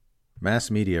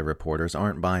Mass media reporters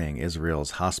aren't buying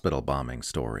Israel's hospital bombing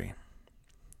story.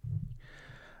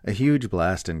 A huge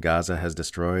blast in Gaza has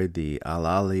destroyed the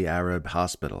Al-Ali Arab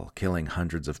hospital, killing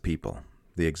hundreds of people.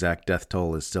 The exact death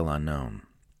toll is still unknown.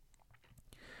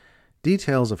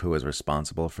 Details of who is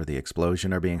responsible for the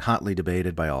explosion are being hotly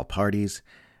debated by all parties,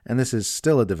 and this is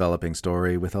still a developing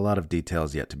story with a lot of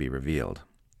details yet to be revealed.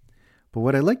 But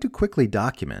what I'd like to quickly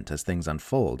document as things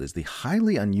unfold is the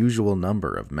highly unusual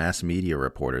number of mass media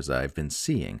reporters I've been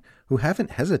seeing who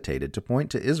haven't hesitated to point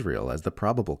to Israel as the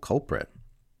probable culprit.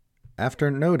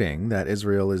 After noting that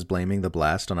Israel is blaming the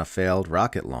blast on a failed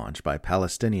rocket launch by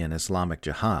Palestinian Islamic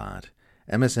Jihad,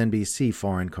 MSNBC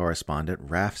foreign correspondent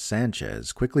Raf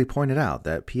Sanchez quickly pointed out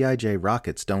that PIJ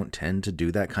rockets don't tend to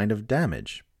do that kind of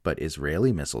damage, but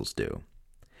Israeli missiles do.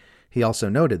 He also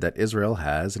noted that Israel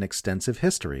has an extensive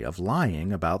history of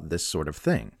lying about this sort of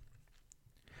thing.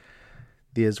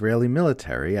 The Israeli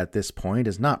military at this point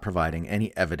is not providing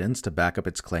any evidence to back up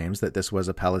its claims that this was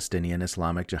a Palestinian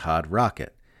Islamic Jihad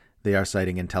rocket. They are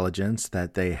citing intelligence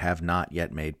that they have not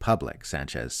yet made public,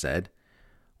 Sanchez said.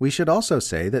 We should also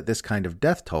say that this kind of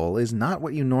death toll is not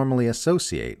what you normally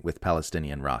associate with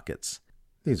Palestinian rockets.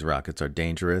 These rockets are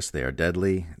dangerous, they are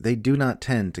deadly, they do not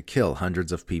tend to kill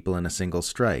hundreds of people in a single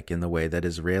strike in the way that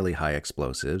Israeli high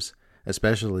explosives,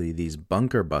 especially these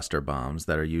bunker buster bombs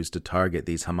that are used to target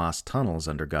these Hamas tunnels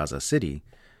under Gaza City,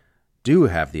 do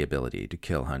have the ability to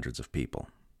kill hundreds of people.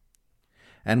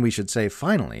 And we should say,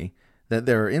 finally, that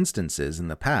there are instances in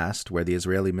the past where the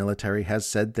Israeli military has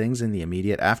said things in the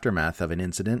immediate aftermath of an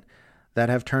incident that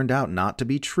have turned out not to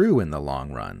be true in the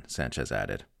long run, Sanchez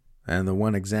added. And the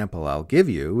one example I'll give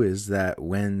you is that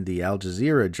when the Al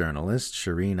Jazeera journalist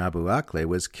Shireen Abu Akleh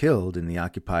was killed in the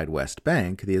occupied West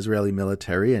Bank, the Israeli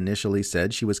military initially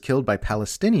said she was killed by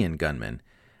Palestinian gunmen,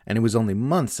 and it was only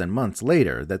months and months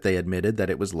later that they admitted that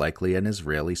it was likely an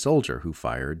Israeli soldier who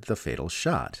fired the fatal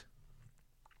shot.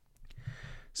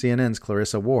 CNN's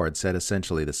Clarissa Ward said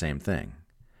essentially the same thing.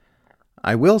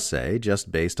 I will say,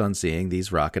 just based on seeing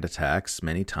these rocket attacks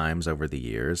many times over the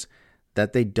years,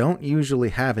 that they don't usually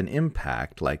have an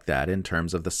impact like that in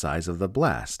terms of the size of the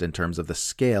blast, in terms of the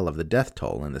scale of the death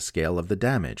toll and the scale of the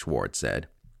damage, Ward said.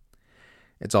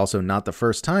 It's also not the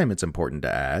first time, it's important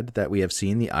to add, that we have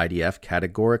seen the IDF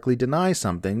categorically deny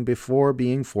something before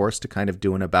being forced to kind of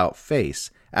do an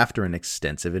about-face after an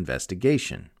extensive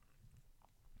investigation.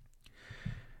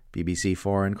 BBC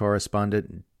foreign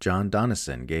correspondent John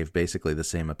Donison gave basically the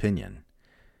same opinion.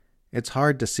 It's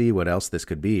hard to see what else this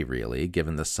could be, really,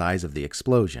 given the size of the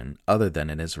explosion, other than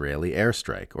an Israeli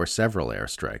airstrike, or several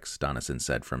airstrikes, Donison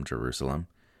said from Jerusalem.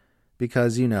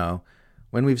 Because,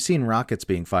 when we've seen rockets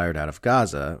being fired out of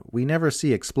Gaza, we never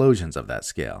see explosions of that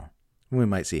scale. We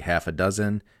might see half a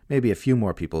dozen, maybe a few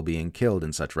more people being killed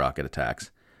in such rocket attacks,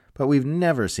 but we've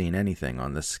never seen anything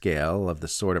on the scale of the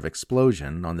sort of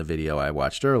explosion on the video I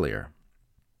watched earlier.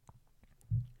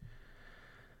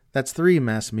 That's 3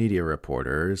 mass media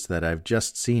reporters that I've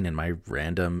just seen in my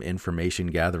random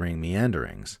information-gathering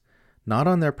meanderings, not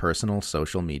on their personal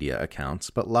social media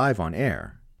accounts, but live on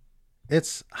air.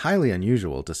 It's highly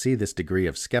unusual to see this degree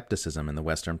of skepticism in the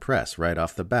Western press right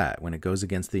off the bat when it goes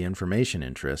against the information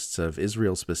interests of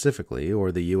Israel specifically or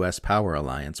the U.S. power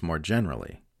alliance more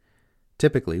generally.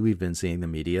 Typically, we've been seeing the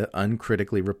media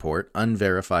uncritically report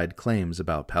unverified claims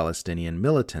about Palestinian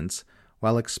militants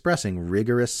while expressing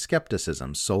rigorous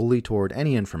skepticism solely toward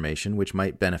any information which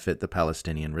might benefit the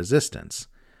Palestinian resistance.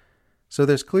 So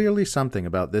there's clearly something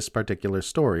about this particular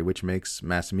story which makes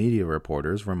mass media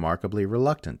reporters remarkably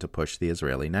reluctant to push the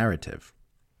Israeli narrative.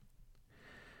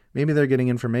 Maybe they're getting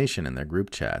information in their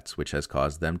group chats, which has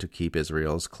caused them to keep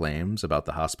Israel's claims about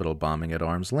the hospital bombing at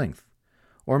arm's length.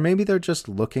 Or maybe they're just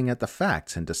looking at the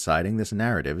facts and deciding this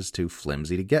narrative is too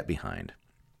flimsy to get behind.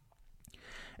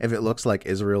 If it looks like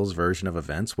Israel's version of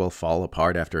events will fall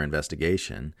apart after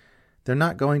investigation, they're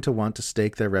not going to want to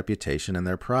stake their reputation and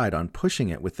their pride on pushing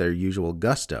it with their usual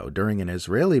gusto during an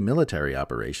Israeli military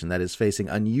operation that is facing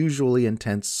unusually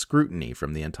intense scrutiny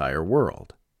from the entire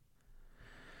world.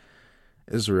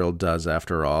 Israel does,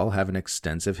 after all, have an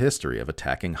extensive history of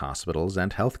attacking hospitals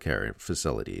and healthcare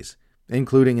facilities,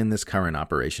 including in this current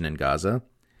operation in Gaza,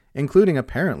 including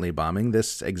apparently bombing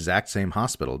this exact same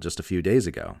hospital just a few days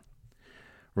ago.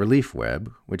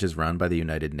 ReliefWeb, which is run by the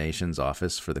United Nations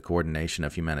Office for the Coordination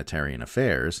of Humanitarian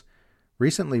Affairs,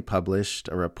 recently published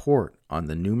a report on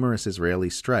the numerous Israeli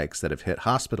strikes that have hit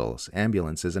hospitals,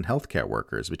 ambulances, and healthcare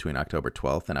workers between October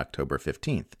 12th and October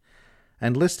 15th,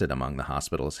 and listed among the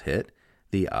hospitals hit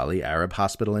the Ali Arab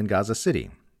Hospital in Gaza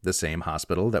City, the same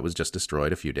hospital that was just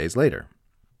destroyed a few days later.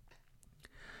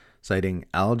 Citing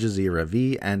Al Jazeera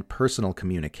V and Personal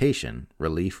Communication,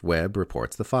 Relief Web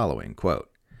reports the following,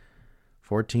 quote,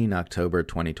 14 October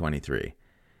 2023.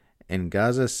 In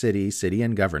Gaza City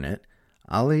and Governorate,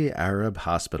 Ali Arab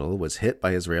Hospital was hit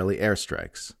by Israeli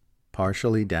airstrikes,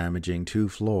 partially damaging 2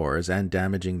 floors and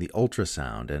damaging the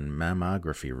ultrasound and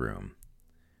mammography room.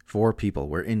 4 people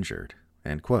were injured,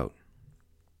 end quote.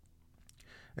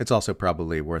 It's also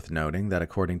probably worth noting that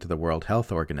according to the World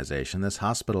Health Organization, this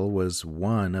hospital was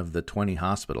one of the 20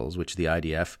 hospitals which the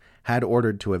IDF had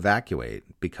ordered to evacuate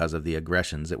because of the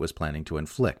aggressions it was planning to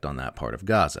inflict on that part of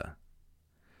Gaza.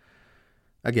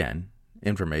 Again,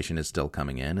 information is still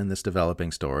coming in, and this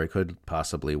developing story could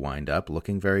possibly wind up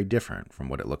looking very different from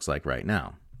what it looks like right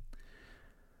now.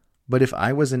 But if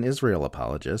I was an Israel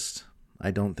apologist,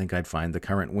 I don't think I'd find the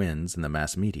current winds in the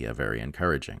mass media very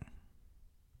encouraging.